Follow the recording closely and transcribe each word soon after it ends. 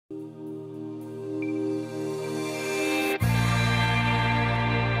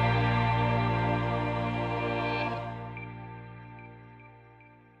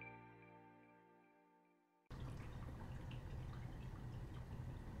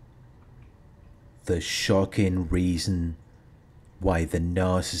The shocking reason why the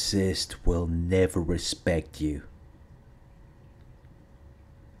narcissist will never respect you.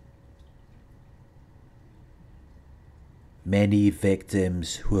 Many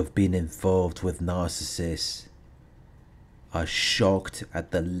victims who have been involved with narcissists are shocked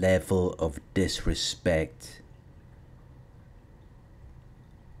at the level of disrespect.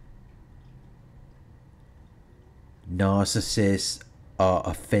 Narcissists are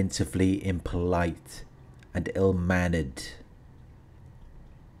offensively impolite and ill-mannered.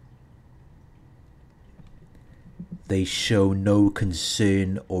 They show no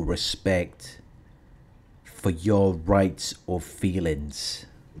concern or respect for your rights or feelings.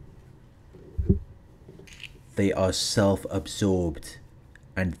 They are self-absorbed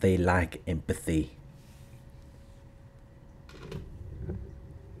and they lack empathy.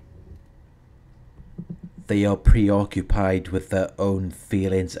 They are preoccupied with their own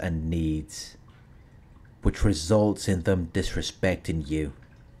feelings and needs, which results in them disrespecting you.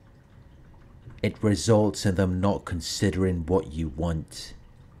 It results in them not considering what you want,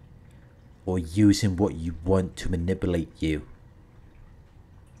 or using what you want to manipulate you,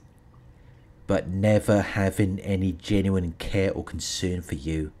 but never having any genuine care or concern for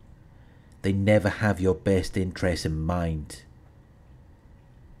you. They never have your best interest in mind.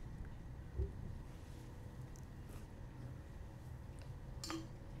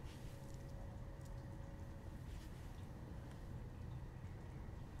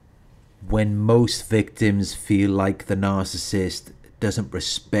 When most victims feel like the narcissist doesn't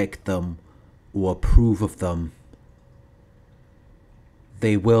respect them or approve of them,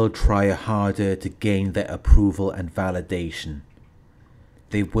 they will try harder to gain their approval and validation.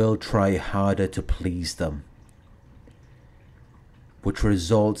 They will try harder to please them, which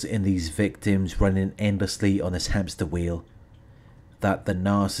results in these victims running endlessly on this hamster wheel that the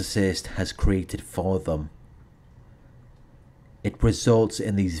narcissist has created for them. It results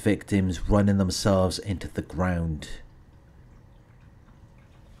in these victims running themselves into the ground.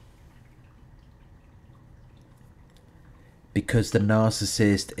 Because the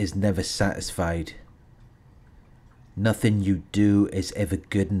narcissist is never satisfied. Nothing you do is ever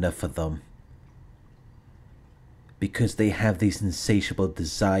good enough for them. Because they have these insatiable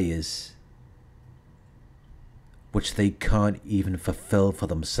desires, which they can't even fulfill for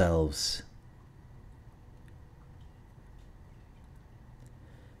themselves.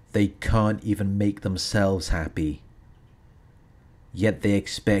 They can't even make themselves happy, yet they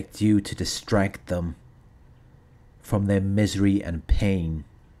expect you to distract them from their misery and pain,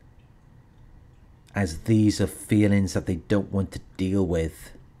 as these are feelings that they don't want to deal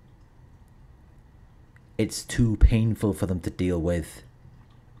with. It's too painful for them to deal with,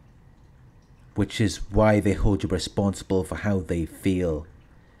 which is why they hold you responsible for how they feel,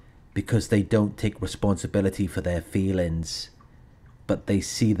 because they don't take responsibility for their feelings, but they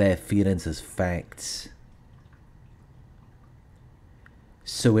see their feelings as facts.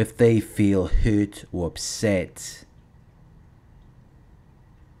 So if they feel hurt or upset,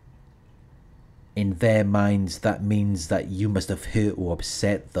 in their minds that means that you must have hurt or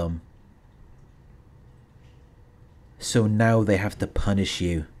upset them. So now they have to punish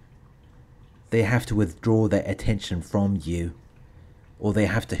you. They have to withdraw their attention from you, or they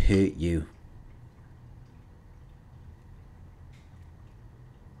have to hurt you.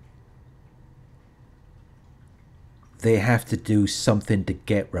 They have to do something to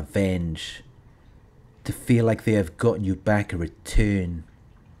get revenge, to feel like they have gotten you back in return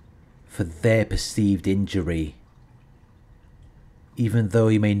for their perceived injury, even though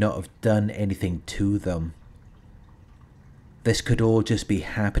you may not have done anything to them. This could all just be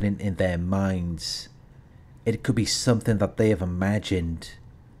happening in their minds. It could be something that they have imagined,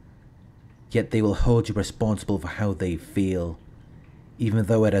 yet they will hold you responsible for how they feel, even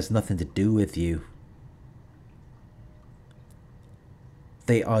though it has nothing to do with you.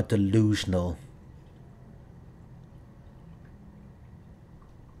 They are delusional.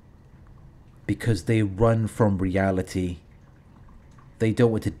 Because they run from reality. They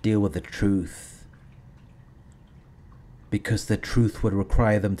don't want to deal with the truth. Because the truth would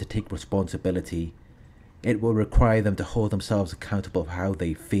require them to take responsibility. It will require them to hold themselves accountable for how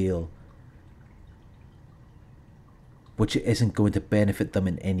they feel, which isn't going to benefit them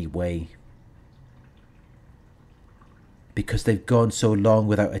in any way. Because they've gone so long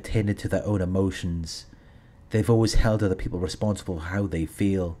without attending to their own emotions, they've always held other people responsible for how they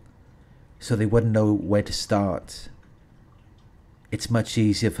feel, so they wouldn't know where to start. It's much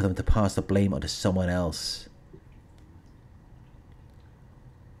easier for them to pass the blame onto someone else.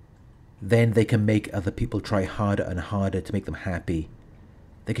 Then they can make other people try harder and harder to make them happy.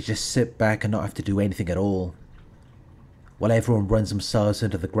 they could just sit back and not have to do anything at all, while everyone runs themselves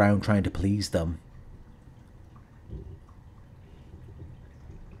into the ground trying to please them.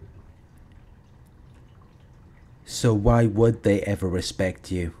 So why would they ever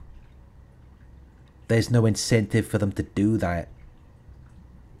respect you? There's no incentive for them to do that.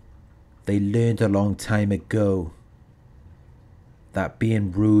 They learned a long time ago that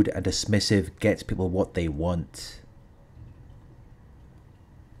being rude and dismissive gets people what they want.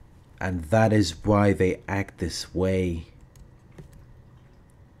 And that is why they act this way.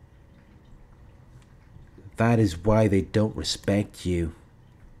 That is why they don't respect you.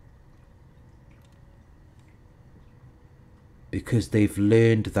 Because they've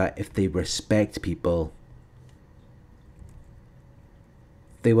learned that if they respect people,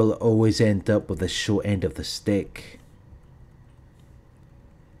 they will always end up with the short end of the stick.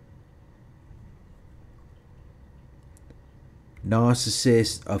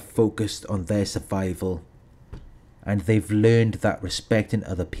 Narcissists are focused on their survival, and they've learned that respecting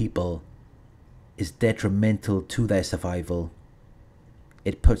other people is detrimental to their survival.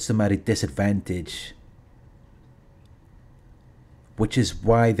 It puts them at a disadvantage, which is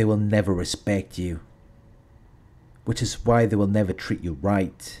why they will never respect you, which is why they will never treat you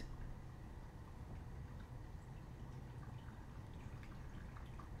right.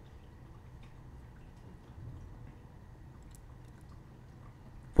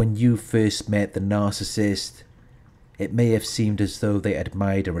 When you first met the narcissist, it may have seemed as though they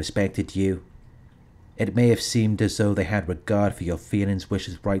admired and respected you. It may have seemed as though they had regard for your feelings,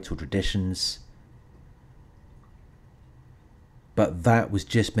 wishes, rights, or traditions. But that was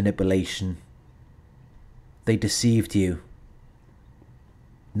just manipulation. They deceived you.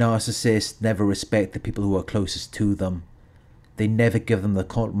 Narcissists never respect the people who are closest to them. They never give them the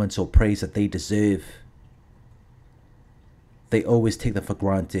compliments or praise that they deserve. They always take them for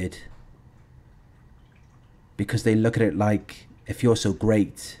granted. Because they look at it like, if you're so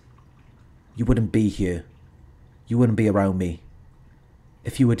great, you wouldn't be here. You wouldn't be around me.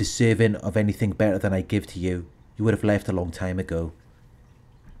 If you were deserving of anything better than I give to you, you would have left a long time ago.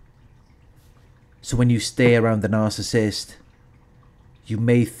 So when you stay around the narcissist, you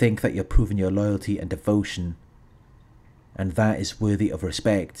may think that you're proving your loyalty and devotion, and that is worthy of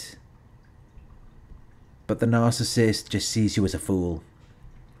respect. But the narcissist just sees you as a fool.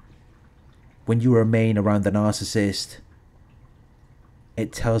 When you remain around the narcissist,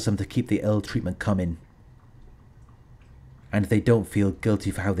 it tells them to keep the ill treatment coming, and they don't feel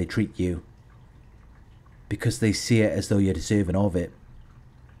guilty for how they treat you, because they see it as though you're deserving of it,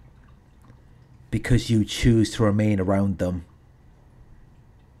 because you choose to remain around them.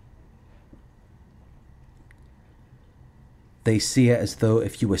 They see it as though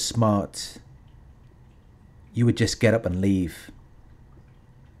if you were smart, you would just get up and leave.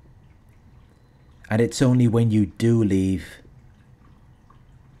 And it's only when you do leave,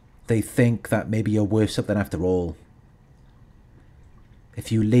 they think that maybe you're worth something after all.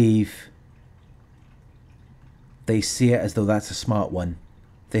 If you leave, they see it as though that's a smart one.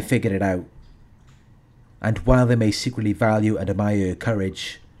 They figured it out. And while they may secretly value and admire your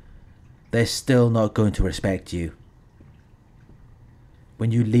courage, they're still not going to respect you.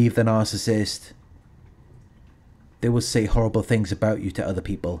 When you leave the narcissist, they will say horrible things about you to other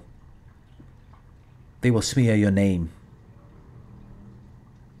people. They will smear your name.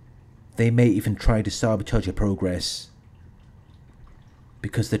 They may even try to sabotage your progress.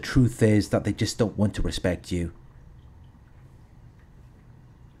 Because the truth is that they just don't want to respect you.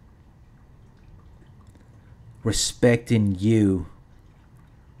 Respecting you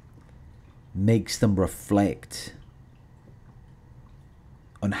makes them reflect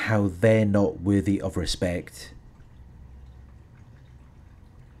on how they're not worthy of respect.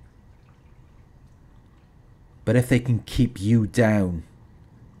 But if they can keep you down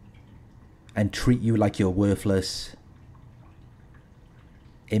and treat you like you're worthless,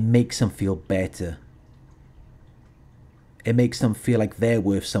 it makes them feel better. It makes them feel like they're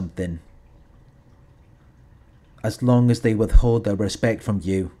worth something. As long as they withhold their respect from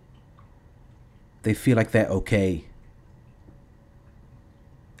you, they feel like they're okay.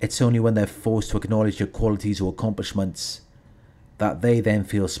 It's only when they're forced to acknowledge your qualities or accomplishments that they then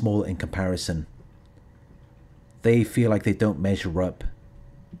feel small in comparison. They feel like they don't measure up.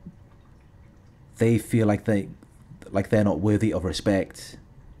 They feel like they're not worthy of respect.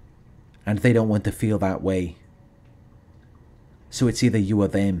 And they don't want to feel that way. So it's either you or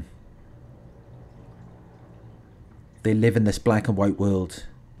them. They live in this black and white world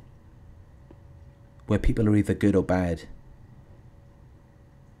where people are either good or bad.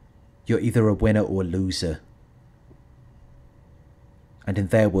 You're either a winner or a loser. And in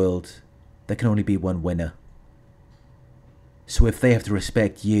their world, there can only be one winner. So if they have to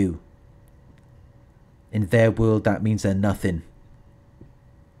respect you, in their world that means they're nothing.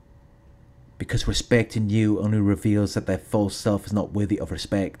 Because respecting you only reveals that their false self is not worthy of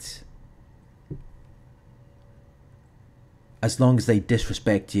respect. As long as they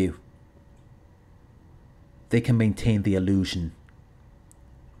disrespect you, they can maintain the illusion.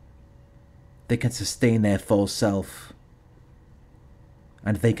 They can sustain their false self.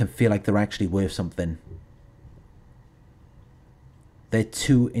 And they can feel like they're actually worth something. They're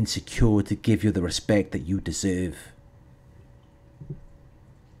too insecure to give you the respect that you deserve.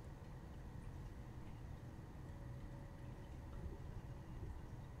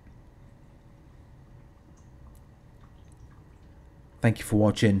 Thank you for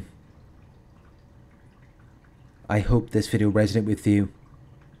watching. I hope this video resonated with you.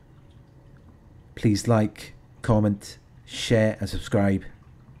 Please like, comment, share and subscribe.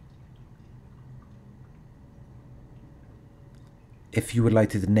 If you would like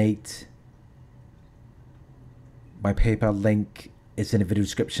to donate, my PayPal link is in the video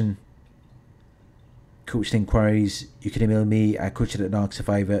description. Coaching inquiries, you can email me at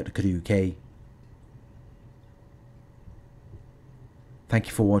coaching@narcsurvivor.co.uk. Thank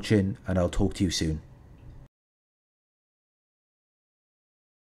you for watching, and I'll talk to you soon.